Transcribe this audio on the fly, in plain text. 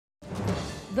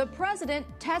The president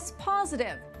tests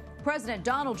positive. President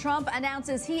Donald Trump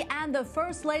announces he and the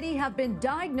First Lady have been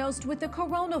diagnosed with the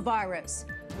coronavirus.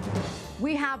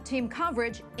 We have team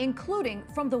coverage, including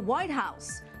from the White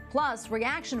House, plus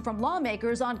reaction from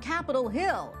lawmakers on Capitol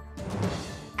Hill.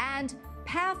 And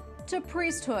path to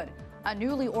priesthood. A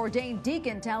newly ordained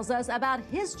deacon tells us about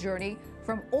his journey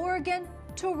from Oregon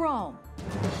to Rome.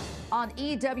 On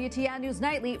EWTN News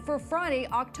Nightly for Friday,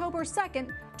 October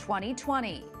 2nd,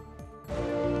 2020.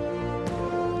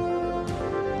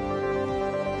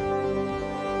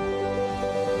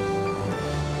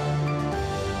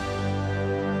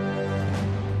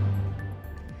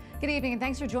 Good evening, and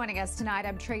thanks for joining us tonight.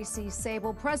 I'm Tracy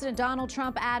Sable. President Donald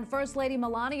Trump and First Lady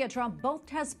Melania Trump both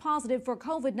test positive for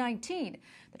COVID-19.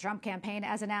 The Trump campaign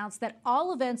has announced that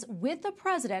all events with the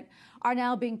president are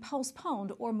now being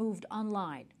postponed or moved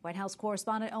online. White House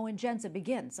correspondent Owen Jensen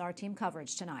begins our team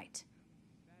coverage tonight.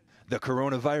 The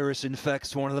coronavirus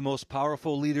infects one of the most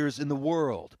powerful leaders in the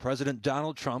world. President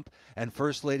Donald Trump and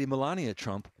First Lady Melania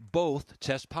Trump both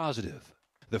test positive.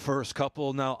 The first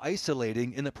couple now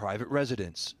isolating in the private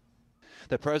residence.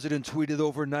 The president tweeted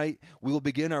overnight, "We will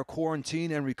begin our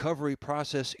quarantine and recovery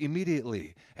process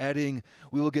immediately," adding,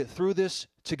 "We will get through this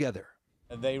together."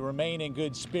 They remain in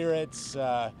good spirits.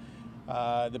 The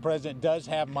president does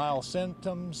have mild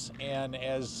symptoms, and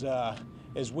as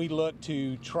we look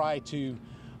to try to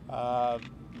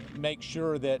make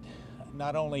sure that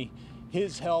not only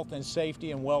his health and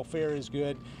safety and welfare is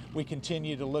good, we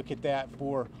continue to look at that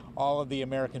for all of the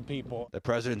American people. The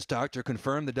president's doctor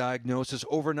confirmed the diagnosis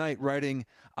overnight, writing,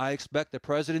 "I expect the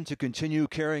president to continue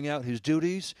carrying out his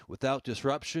duties without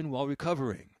disruption while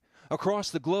recovering."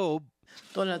 Across the globe,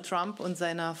 Donald Trump und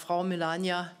seiner Frau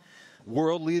Melania.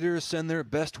 World leaders send their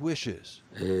best wishes.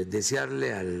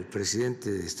 Desearle al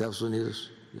presidente de Estados Unidos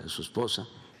y a su esposa.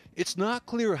 It's not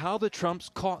clear how the Trumps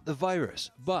caught the virus,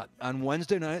 but on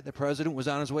Wednesday night, the president was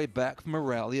on his way back from a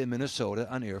rally in Minnesota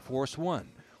on Air Force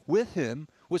One. With him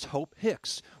was Hope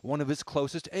Hicks, one of his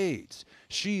closest aides.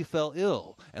 She fell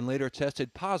ill and later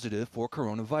tested positive for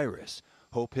coronavirus.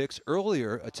 Hope Hicks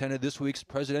earlier attended this week's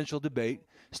presidential debate,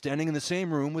 standing in the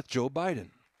same room with Joe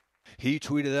Biden. He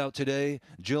tweeted out today,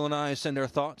 "Jill and I send our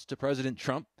thoughts to President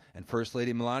Trump and First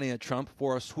Lady Melania Trump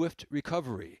for a swift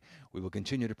recovery. We will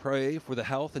continue to pray for the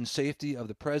health and safety of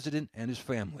the president and his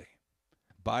family."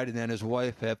 Biden and his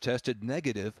wife have tested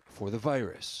negative for the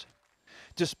virus.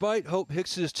 Despite Hope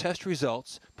Hicks's test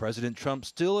results, President Trump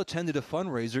still attended a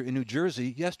fundraiser in New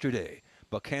Jersey yesterday,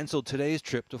 but canceled today's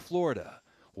trip to Florida.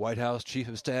 White House Chief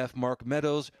of Staff Mark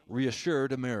Meadows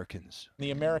reassured Americans.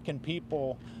 The American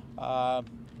people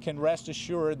can rest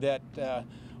assured that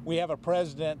we have a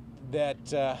president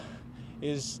that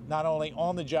is not only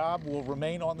on the job, will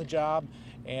remain on the job,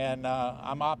 and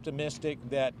I'm optimistic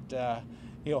that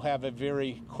he'll have a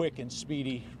very quick and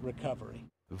speedy recovery.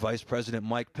 Vice President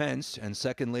Mike Pence and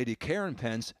Second Lady Karen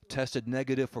Pence tested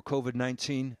negative for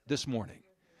COVID-19 this morning.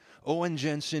 Owen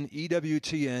Jensen,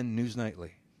 EWTN News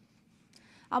Nightly.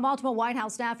 Multiple White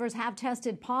House staffers have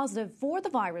tested positive for the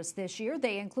virus this year.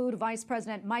 They include Vice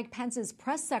President Mike Pence's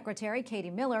press secretary, Katie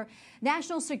Miller,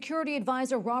 National Security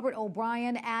Advisor Robert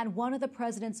O'Brien, and one of the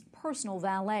president's personal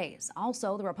valets.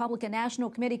 Also, the Republican National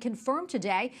Committee confirmed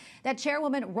today that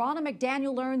Chairwoman Ronna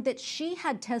McDaniel learned that she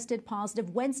had tested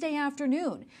positive Wednesday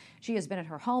afternoon. She has been at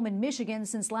her home in Michigan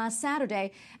since last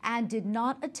Saturday and did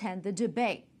not attend the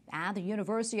debate. And the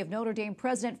University of Notre Dame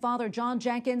President Father John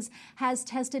Jenkins has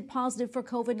tested positive for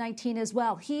COVID-19 as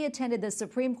well. He attended the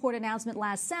Supreme Court announcement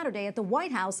last Saturday at the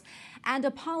White House and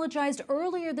apologized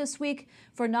earlier this week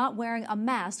for not wearing a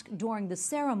mask during the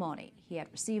ceremony. He had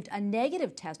received a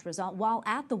negative test result while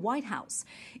at the White House.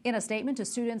 In a statement to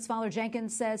students, Father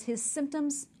Jenkins says his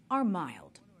symptoms are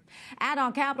mild. And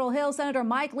on Capitol Hill, Senator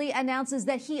Mike Lee announces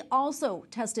that he also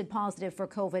tested positive for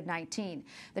COVID-19.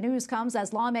 The news comes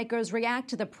as lawmakers react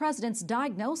to the president's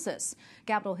diagnosis.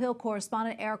 Capitol Hill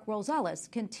correspondent Eric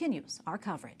Rosales continues our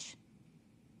coverage.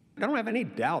 I don't have any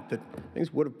doubt that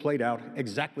things would have played out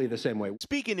exactly the same way.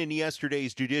 Speaking in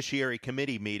yesterday's Judiciary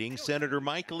Committee meeting, Senator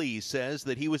Mike Lee says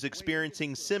that he was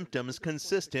experiencing symptoms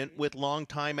consistent with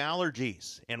long-time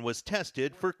allergies and was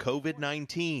tested for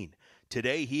COVID-19.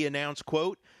 Today he announced,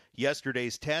 quote,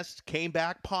 "Yesterday's test came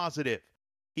back positive."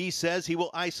 He says he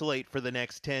will isolate for the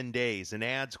next 10 days and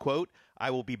adds, quote, "I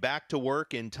will be back to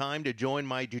work in time to join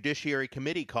my Judiciary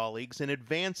Committee colleagues in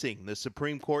advancing the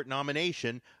Supreme Court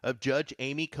nomination of Judge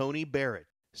Amy Coney Barrett."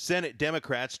 Senate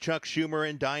Democrats Chuck Schumer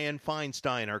and Dianne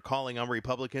Feinstein are calling on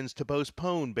Republicans to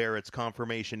postpone Barrett's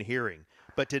confirmation hearing.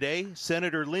 But today,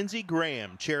 Senator Lindsey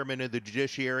Graham, chairman of the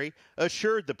Judiciary,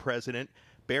 assured the president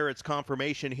Barrett's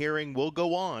confirmation hearing will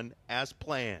go on as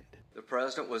planned. The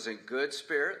president was in good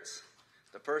spirits.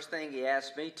 The first thing he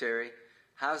asked me, Terry,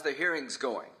 how's the hearings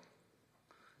going?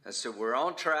 I said, we're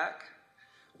on track.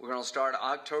 We're going to start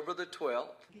October the 12th.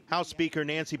 House Speaker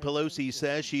Nancy Pelosi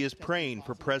says she is praying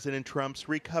for President Trump's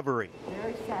recovery.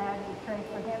 Very sad. We pray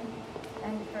for him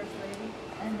and the First Lady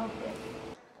and hope that.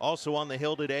 Also on the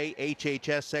Hill today,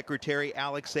 HHS Secretary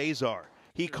Alex Azar.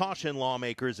 He cautioned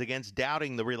lawmakers against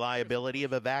doubting the reliability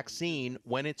of a vaccine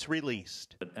when it's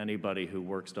released. Anybody who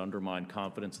works to undermine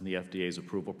confidence in the FDA's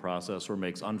approval process or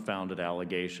makes unfounded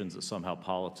allegations that somehow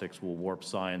politics will warp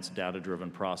science, data-driven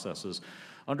processes,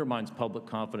 undermines public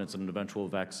confidence in an eventual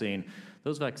vaccine.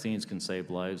 Those vaccines can save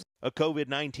lives. A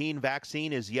COVID-19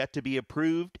 vaccine is yet to be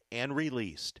approved and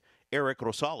released. Eric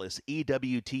Rosales,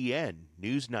 EWTN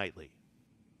News Nightly.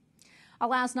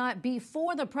 Last night,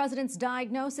 before the president's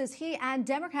diagnosis, he and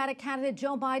Democratic candidate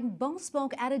Joe Biden both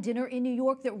spoke at a dinner in New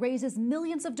York that raises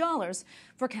millions of dollars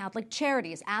for Catholic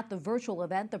charities. At the virtual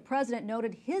event, the president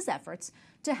noted his efforts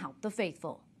to help the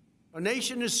faithful. Our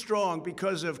nation is strong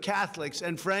because of Catholics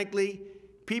and, frankly,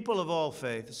 people of all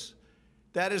faiths.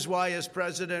 That is why, as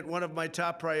president, one of my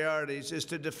top priorities is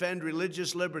to defend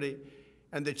religious liberty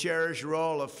and the cherished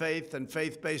role of faith and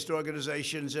faith-based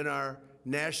organizations in our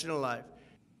national life.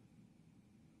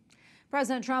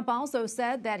 President Trump also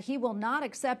said that he will not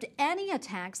accept any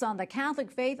attacks on the Catholic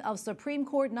faith of Supreme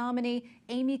Court nominee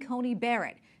Amy Coney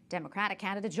Barrett. Democratic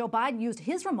candidate Joe Biden used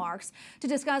his remarks to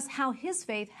discuss how his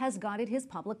faith has guided his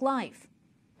public life.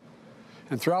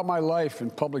 And throughout my life in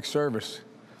public service,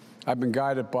 I've been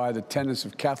guided by the tenets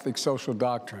of Catholic social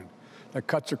doctrine that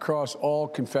cuts across all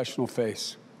confessional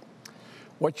faiths.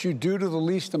 What you do to the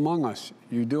least among us,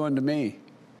 you do unto me.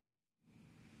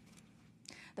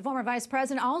 The former vice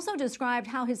president also described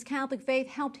how his Catholic faith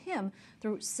helped him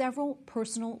through several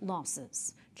personal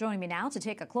losses. Joining me now to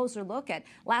take a closer look at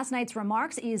last night's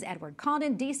remarks is Edward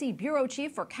Condon, D.C. Bureau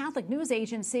Chief for Catholic News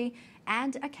Agency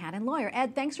and a canon lawyer.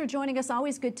 Ed, thanks for joining us.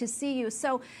 Always good to see you.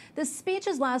 So the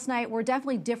speeches last night were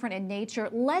definitely different in nature.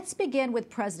 Let's begin with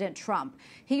President Trump.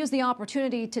 He used the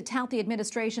opportunity to tout the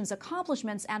administration's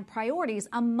accomplishments and priorities,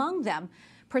 among them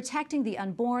protecting the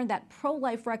unborn. That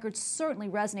pro-life record certainly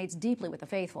resonates deeply with the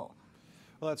faithful.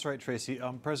 Well, that's right, Tracy.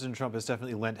 President Trump has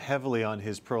definitely lent heavily on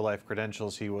his pro-life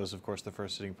credentials. He was, of course, the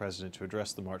first sitting president to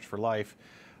address the March for Life.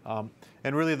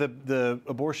 And really, the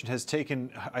abortion has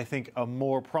taken, I think, a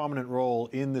more prominent role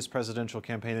in this presidential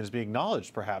campaign than is being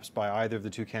acknowledged, perhaps, by either of the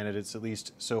two candidates, at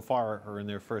least so far, or in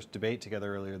their first debate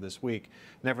together earlier this week.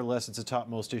 Nevertheless, it's a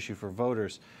topmost issue for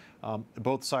voters.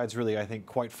 Both sides really, I think,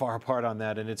 quite far apart on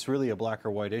that, and it's really a black or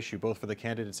white issue, both for the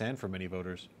candidates and for many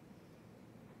voters.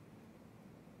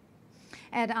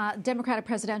 And Democratic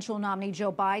presidential nominee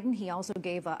Joe Biden, he also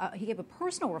gave a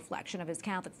personal reflection of his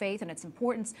Catholic faith and its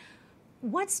importance.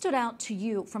 What stood out to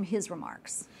you from his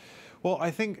remarks? Well,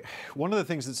 I think one of the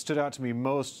things that stood out to me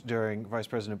most during Vice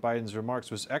President Biden's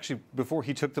remarks was actually before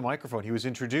he took the microphone. He was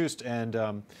introduced, and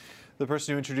the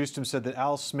person who introduced him said that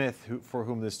Al Smith, for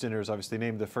whom this dinner is obviously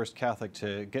named, the first Catholic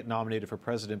to get nominated for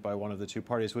president by one of the two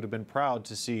parties, would have been proud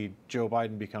to see Joe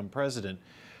Biden become president.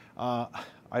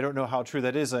 I don't know how true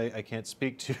that is. I can't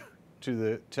speak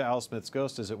to Al Smith's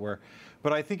ghost, as it were.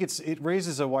 But I think it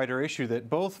raises a wider issue that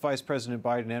both Vice President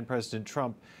Biden and President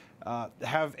Trump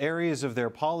have areas of their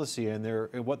policy and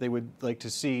what they would like to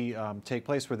see take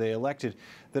place where they elected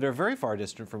that are very far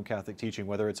distant from Catholic teaching,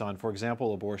 whether it's on, for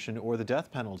example, abortion or the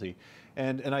death penalty.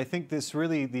 And I think this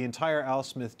really, the entire Al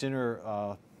Smith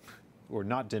dinner, or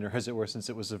not dinner, as it were, since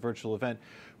it was a virtual event,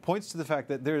 points to the fact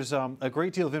that there's a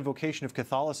great deal of invocation of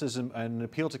Catholicism and an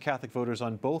appeal to Catholic voters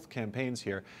on both campaigns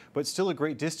here, but still a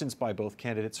great distance by both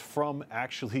candidates from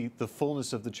actually the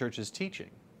fullness of the Church's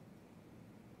teaching.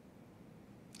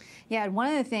 Yeah, and one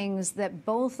of the things that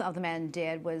both of the men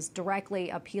did was directly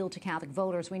appeal to Catholic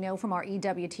voters. We know from our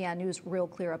EWTN News Real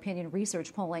Clear Opinion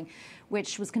research polling,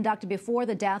 which was conducted before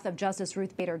the death of Justice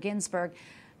Ruth Bader Ginsburg,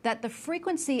 that the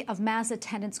frequency of Mass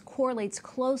attendance correlates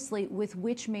closely with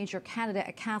which major candidate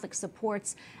a Catholic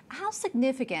supports. How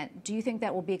significant do you think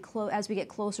that will be as we get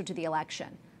closer to the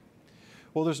election?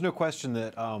 Well, there's no question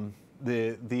that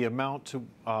the amount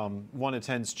one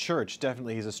attends church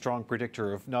definitely is a strong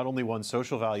predictor of not only one's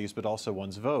social values but also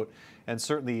one's vote. And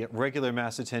certainly regular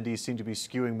Mass attendees seem to be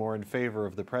skewing more in favor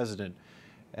of the president.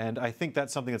 And I think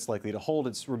that's something that's likely to hold.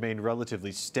 It's remained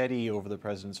relatively steady over the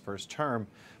president's first term.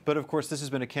 But of course, this has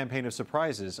been a campaign of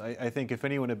surprises. I think if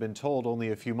anyone had been told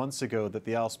only a few months ago that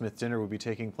the Al Smith dinner would be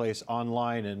taking place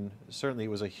online, and certainly it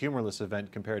was a humorless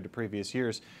event compared to previous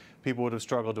years, people would have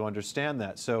struggled to understand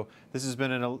that. So this has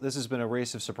been a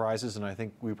race of surprises, and I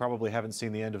think we probably haven't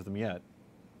seen the end of them yet.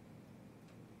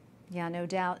 Yeah, no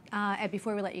doubt. And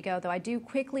before we let you go, though, I do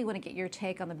quickly want to get your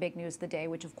take on the big news of the day,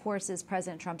 which, of course, is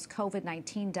President Trump's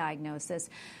COVID-19 diagnosis.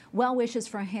 Well wishes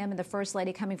for him and the First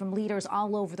Lady coming from leaders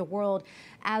all over the world,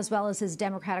 as well as his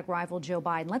Democratic rival, Joe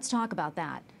Biden. Let's talk about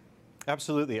that.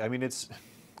 Absolutely. I mean, it's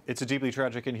a deeply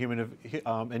tragic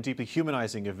and deeply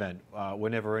humanizing event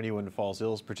whenever anyone falls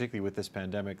ill, particularly with this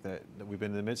pandemic that we've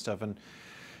been in the midst of. And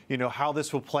you know, how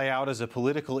this will play out as a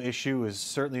political issue is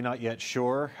certainly not yet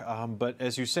sure. But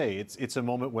as you say, it's a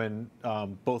moment when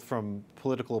both from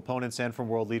political opponents and from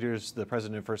world leaders, the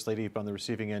President and First Lady on the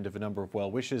receiving end of a number of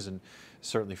well wishes, and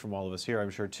certainly from all of us here, I'm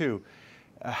sure, too.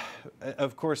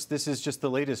 Of course, this is just the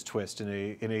latest twist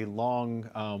in a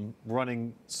long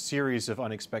running series of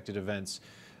unexpected events.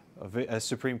 A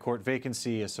Supreme Court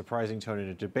vacancy, a surprising tone in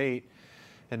a debate,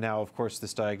 and now, of course,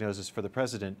 this diagnosis for the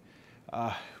President.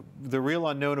 The real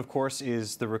unknown, of course,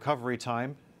 is the recovery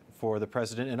time for the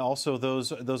president and also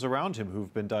those around him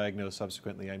who've been diagnosed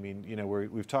subsequently. I mean, you know,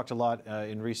 we've talked a lot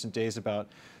in recent days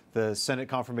about the Senate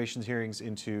confirmation hearings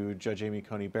into Judge Amy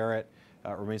Coney Barrett.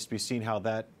 Remains to be seen how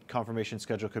that confirmation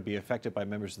schedule could be affected by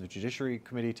members of the Judiciary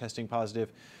Committee testing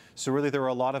positive. So really, there are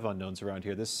a lot of unknowns around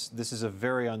here. This is a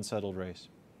very unsettled race.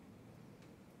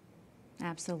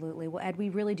 Absolutely. Well, Ed, we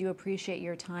really do appreciate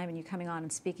your time and you coming on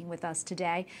and speaking with us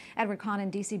today. Edward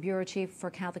Conan, D.C. Bureau Chief for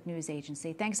Catholic News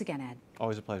Agency. Thanks again, Ed.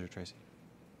 Always a pleasure, Tracy.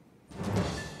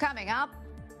 Coming up,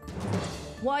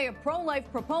 why a pro-life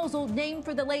proposal named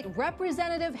for the late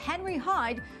Representative Henry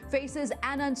Hyde faces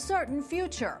an uncertain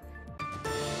future.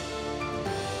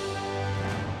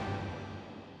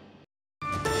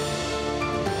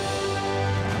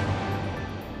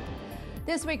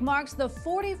 This week marks the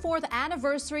 44th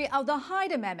anniversary of the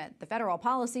Hyde Amendment, the federal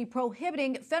policy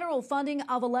prohibiting federal funding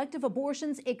of elective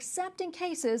abortions except in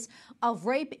cases of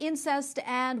rape, incest,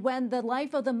 and when the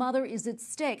life of the mother is at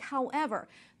stake. However,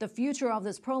 the future of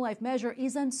this pro-life measure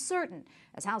is uncertain,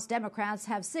 as House Democrats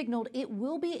have signaled it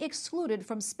will be excluded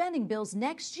from spending bills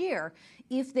next year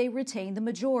if they retain the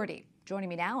majority. Joining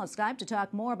me now on Skype to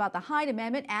talk more about the Hyde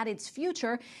Amendment and its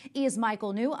future is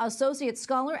Michael New, Associate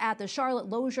Scholar at the Charlotte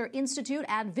Lozier Institute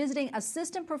and visiting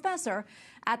Assistant Professor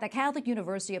at the Catholic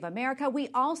University of America. We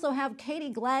also have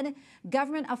Katie Glenn,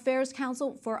 Government Affairs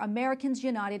Counsel for Americans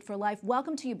United for Life.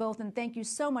 Welcome to you both, and thank you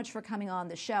so much for coming on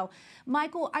the show.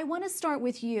 Michael, I want to start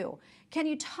with you. Can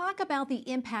you talk about the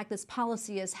impact this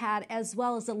policy has had, as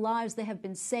well as the lives that have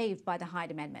been saved by the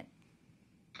Hyde Amendment?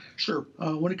 Sure.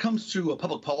 When it comes to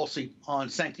public policy on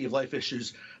sanctity of life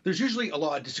issues, there's usually a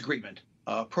lot of disagreement.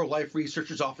 Pro-life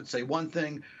researchers often say one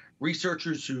thing.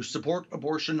 Researchers who support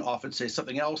abortion often say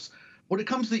something else. When it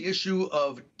comes to the issue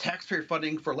of taxpayer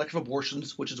funding for elective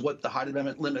abortions, which is what the Hyde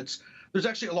Amendment limits, there's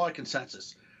actually a lot of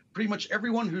consensus. Pretty much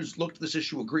everyone who's looked at this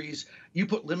issue agrees. You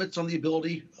put limits on the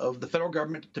ability of the federal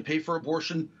government to pay for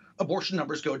abortion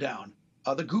numbers go down.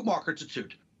 The Guttmacher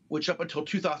Institute, which up until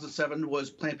 2007 was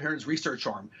Planned Parenthood's research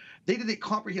arm, they did a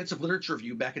comprehensive literature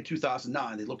review back in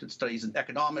 2009. They looked at studies in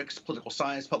economics, political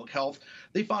science, public health.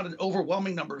 They found an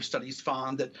overwhelming number of studies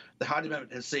found that the Hyde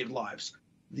Amendment has saved lives.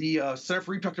 The Center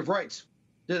for Reproductive Rights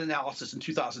did an analysis in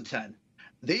 2010.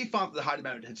 They found that the Hyde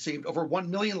Amendment had saved over 1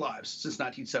 million lives since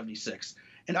 1976.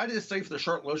 And I did a study for the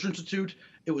Charlotte Lozier Institute.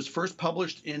 It was first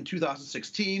published in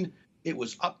 2016. It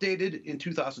was updated in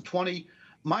 2020.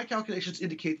 My calculations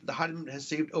indicate that the Hyde Amendment has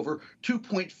saved over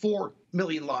 2.4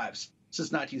 million lives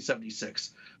since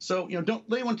 1976. So, don't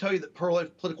let anyone tell you that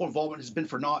pro-life political involvement has been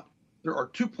for naught. There are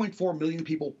 2.4 million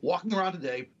people walking around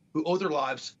today who owe their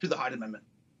lives to the Hyde Amendment.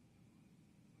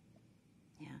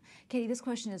 Yeah. Katie, this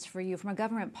question is for you. From a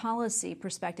government policy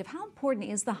perspective, how important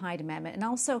is the Hyde Amendment? And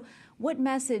also, what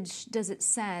message does it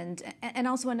send? And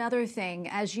also another thing,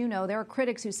 as you know, there are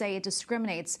critics who say it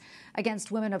discriminates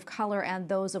against women of color and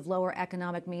those of lower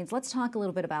economic means. Let's talk a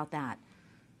little bit about that.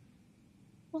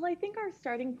 Well, I think our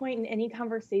starting point in any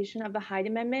conversation of the Hyde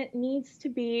Amendment needs to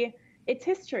be its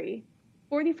history.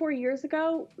 44 years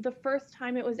ago, the first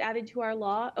time it was added to our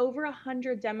law, over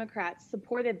 100 Democrats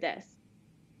supported this.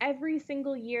 Every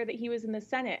single year that he was in the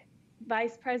Senate,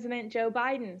 Vice President Joe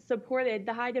Biden supported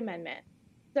the Hyde Amendment.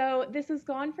 So this has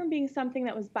gone from being something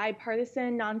that was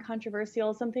bipartisan,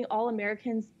 non-controversial, something all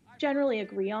Americans generally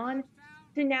agree on,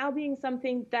 to now being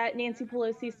something that Nancy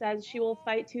Pelosi says she will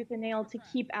fight tooth and nail to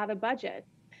keep out of budget.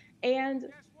 And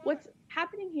what's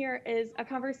happening here is a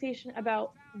conversation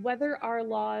about whether our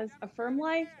laws affirm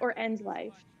life or end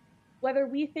life, whether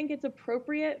we think it's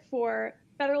appropriate for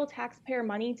federal taxpayer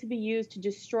money to be used to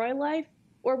destroy life,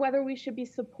 or whether we should be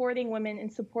supporting women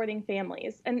and supporting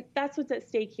families. And that's what's at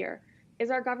stake here.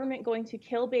 Is our government going to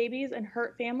kill babies and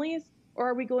hurt families, or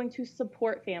are we going to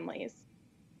support families?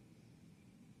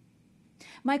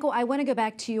 Michael, I want to go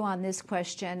back to you on this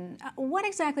question. What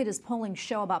exactly does polling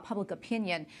show about public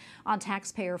opinion on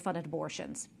taxpayer-funded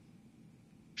abortions?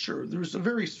 Sure. There's a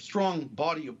very strong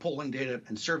body of polling data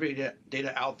and survey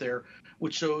data out there,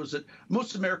 which shows that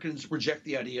most Americans reject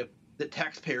the idea that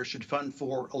taxpayers should fund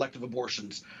for elective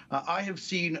abortions. I have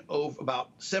seen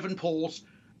about 7 polls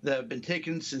that have been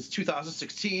taken since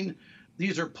 2016.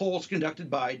 These are polls conducted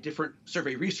by different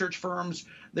survey research firms.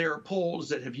 They are polls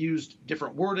that have used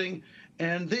different wording,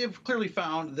 and they have clearly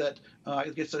found that, I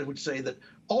guess I would say that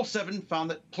all 7 found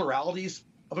that pluralities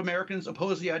of Americans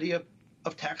oppose the idea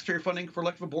of taxpayer funding for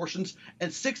elective abortions,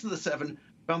 and 6 of the 7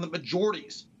 found that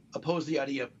majorities oppose the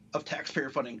idea of taxpayer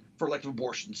funding for elective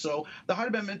abortions. So the Hyde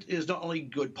Amendment is not only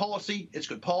good policy, it's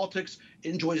good politics.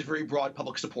 It enjoys very broad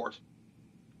public support.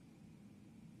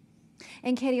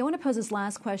 And Katie, I want to pose this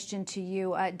last question to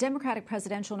you. Democratic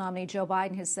presidential nominee Joe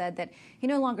Biden has said that he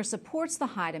no longer supports the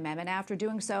Hyde Amendment after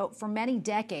doing so for many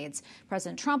decades.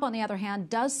 President Trump, on the other hand,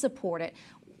 does support it.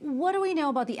 What do we know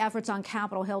about the efforts on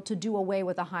Capitol Hill to do away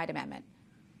with the Hyde Amendment?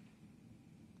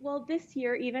 Well, this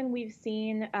year, even we've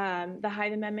seen the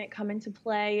Hyde Amendment come into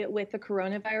play with the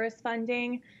coronavirus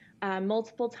funding.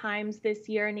 Multiple times this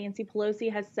year, Nancy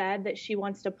Pelosi has said that she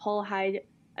wants to pull Hyde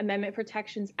Amendment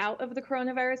protections out of the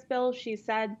coronavirus bill. She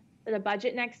said that a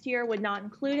budget next year would not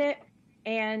include it.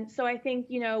 And so I think,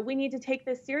 we need to take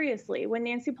this seriously. When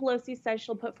Nancy Pelosi says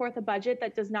she'll put forth a budget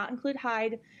that does not include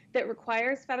Hyde, that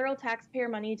requires federal taxpayer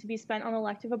money to be spent on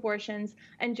elective abortions,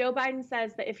 and Joe Biden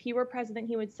says that if he were president,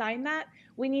 he would sign that,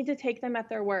 we need to take them at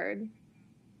their word.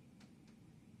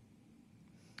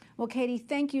 Well, Katie,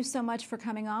 thank you so much for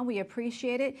coming on. We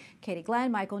appreciate it. Katie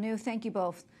Glenn, Michael New, thank you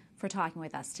both for talking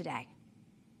with us today.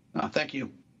 Thank you.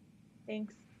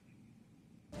 Thanks.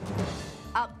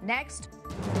 Up next,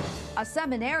 a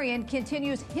seminarian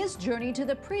continues his journey to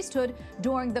the priesthood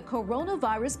during the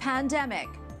coronavirus pandemic.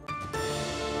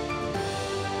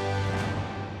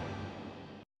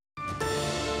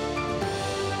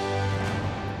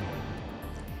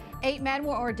 Eight men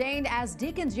were ordained as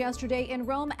deacons yesterday in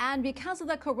Rome, and because of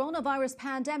the coronavirus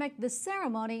pandemic, the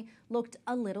ceremony looked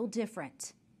a little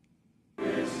different.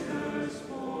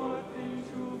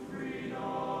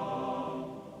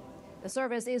 The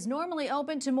service is normally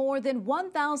open to more than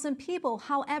 1,000 people.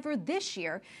 However, this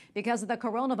year, because of the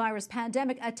coronavirus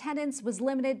pandemic, attendance was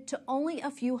limited to only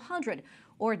a few hundred.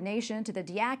 Ordination to the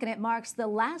diaconate marks the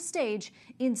last stage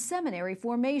in seminary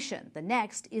formation. The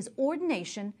next is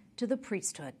ordination to the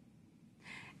priesthood.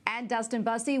 And Dustin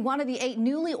Bussey, one of the 8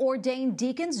 newly ordained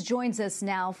deacons, joins us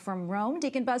now from Rome.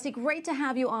 Deacon Bussey, great to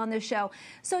have you on the show.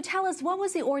 So tell us, what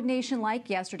was the ordination like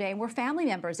yesterday, and were family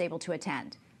members able to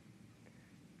attend?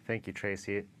 Thank you,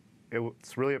 Tracy.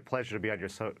 It's really a pleasure to be on your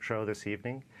show this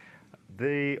evening.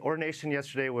 The ordination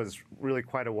yesterday was really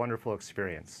quite a wonderful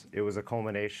experience. It was a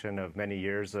culmination of many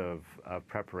years of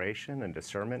preparation and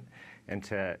discernment, and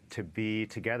to be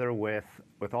together with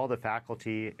all the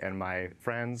faculty and my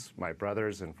friends, my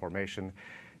brothers in formation,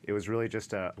 it was really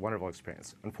just a wonderful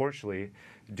experience. Unfortunately,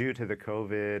 due to the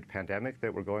COVID pandemic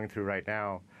that we're going through right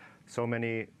now, so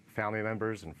many family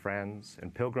members and friends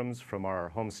and pilgrims from our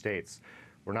home states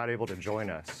were not able to join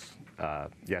us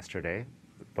yesterday,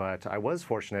 but I was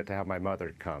fortunate to have my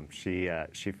mother come. She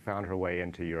found her way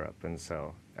into Europe, and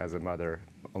so as a mother,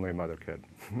 only a mother could.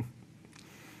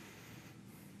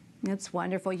 That's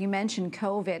wonderful. You mentioned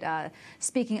COVID.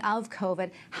 Speaking of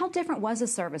COVID, how different was the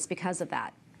service because of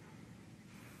that?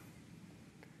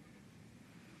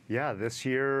 Yeah, this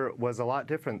year was a lot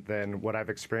different than what I've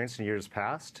experienced in years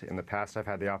past. In the past, I've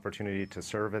had the opportunity to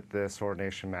serve at this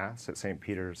ordination mass at St.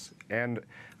 Peter's. And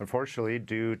unfortunately,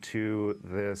 due to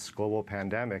this global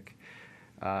pandemic,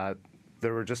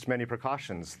 there were just many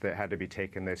precautions that had to be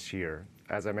taken this year.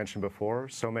 As I mentioned before,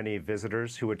 so many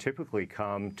visitors who would typically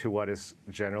come to what is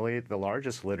generally the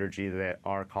largest liturgy that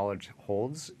our college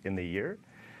holds in the year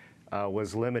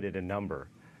was limited in number.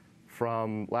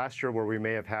 From last year, where we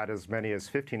may have had as many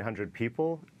as 1,500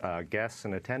 people, guests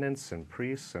in attendance and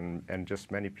priests and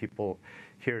just many people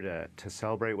here to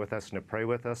celebrate with us and to pray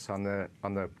with us on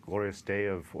the glorious day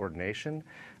of ordination.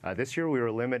 This year we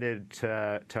were limited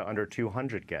to under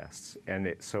 200 guests,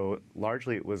 and so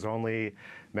largely it was only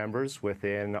members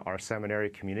within our seminary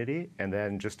community, and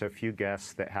then just a few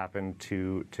guests that happened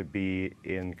to be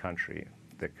in country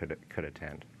that could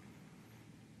attend.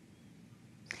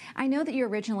 I know that you're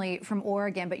originally from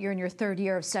Oregon, but you're in your 3rd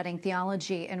year of studying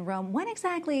theology in Rome. When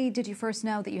exactly did you first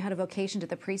know that you had a vocation to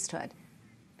the priesthood?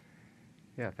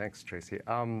 Yeah, thanks, Tracy.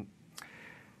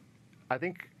 I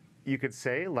think you could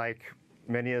say, like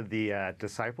many of the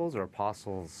disciples or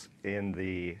apostles in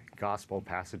the gospel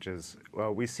passages,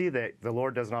 well, we see that the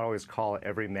Lord does not always call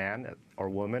every man or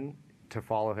woman to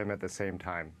follow him at the same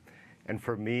time. And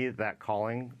for me, that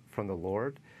calling from the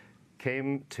Lord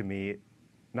came to me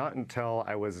not until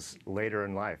I was later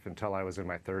in life, until I was in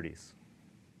my 30s.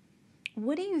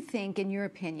 What do you think, in your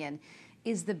opinion,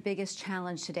 is the biggest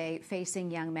challenge today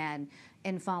facing young men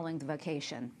in following the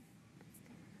vocation?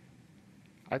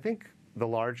 I think the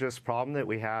largest problem that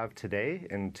we have today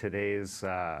in today's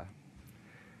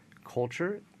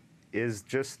culture is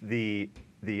just the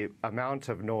amount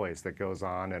of noise that goes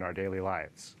on in our daily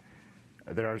lives.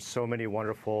 There are so many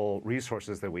wonderful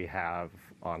resources that we have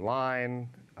online,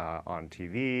 on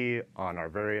TV, on our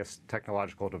various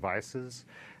technological devices,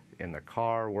 in the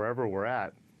car, wherever we're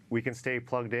at. We can stay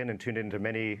plugged in and tuned into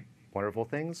many wonderful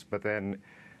things, but then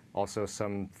also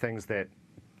some things that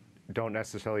don't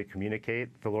necessarily communicate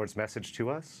the Lord's message to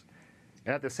us.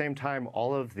 And at the same time,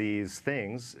 all of these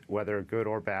things, whether good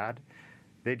or bad,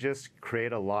 they just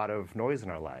create a lot of noise in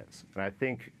our lives. And I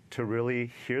think to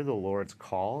really hear the Lord's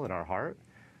call in our heart,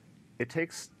 it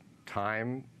takes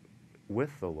time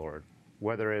with the Lord,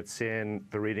 whether it's in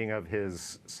the reading of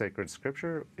his sacred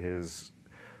scripture, his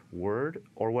word,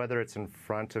 or whether it's in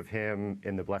front of him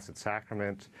in the Blessed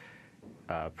Sacrament,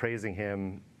 praising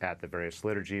him at the various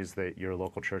liturgies that your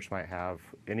local church might have,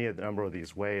 any of the number of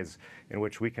these ways in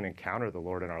which we can encounter the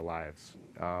Lord in our lives.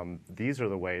 These are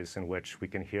the ways in which we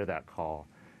can hear that call.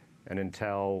 And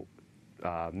until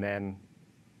men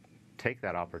take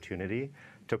that opportunity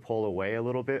to pull away a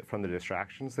little bit from the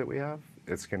distractions that we have,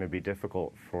 it's going to be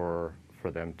difficult for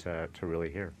them to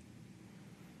really hear.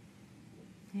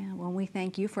 Yeah, well, we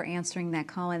thank you for answering that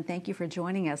call, and thank you for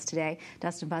joining us today,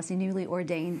 Dustin Bussey, newly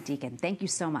ordained deacon. Thank you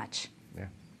so much. Yeah.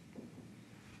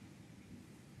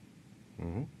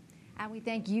 Mm-hmm. And we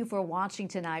thank you for watching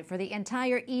tonight. For the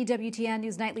entire EWTN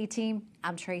News Nightly team,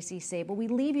 I'm Tracy Sable. We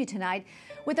leave you tonight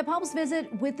with a Pope's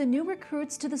visit with the new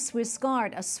recruits to the Swiss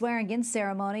Guard. A swearing-in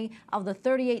ceremony of the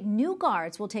 38 new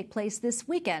guards will take place this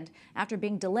weekend after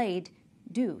being delayed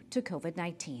due to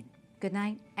COVID-19. Good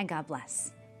night and God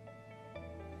bless.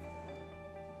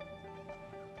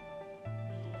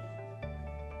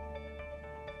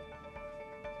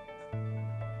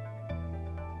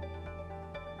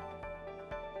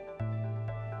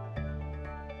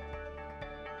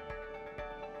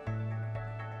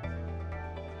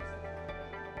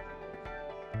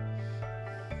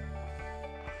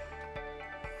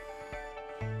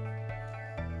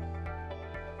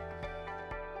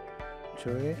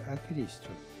 Cioè a Cristo,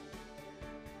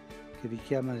 che vi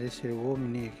chiama ad essere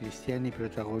uomini e cristiani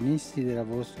protagonisti della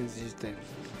vostra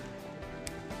esistenza.